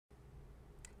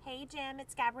Hey Jim,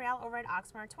 it's Gabrielle over at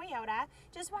Oxmoor Toyota.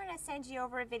 Just wanted to send you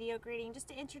over a video greeting just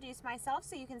to introduce myself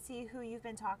so you can see who you've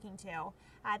been talking to.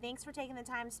 Thanks for taking the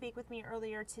time to speak with me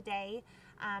earlier today.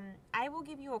 I will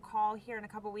give you a call here in a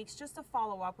couple weeks just to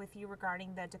follow up with you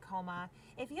regarding the Tacoma.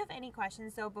 If you have any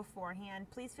questions though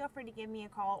beforehand, please feel free to give me a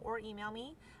call or email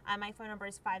me. My phone number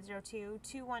is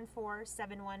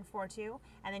 502-214-7142,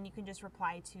 and then you can just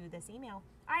reply to this email.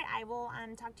 All right, I will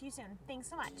talk to you soon. Thanks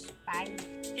so much. Bye.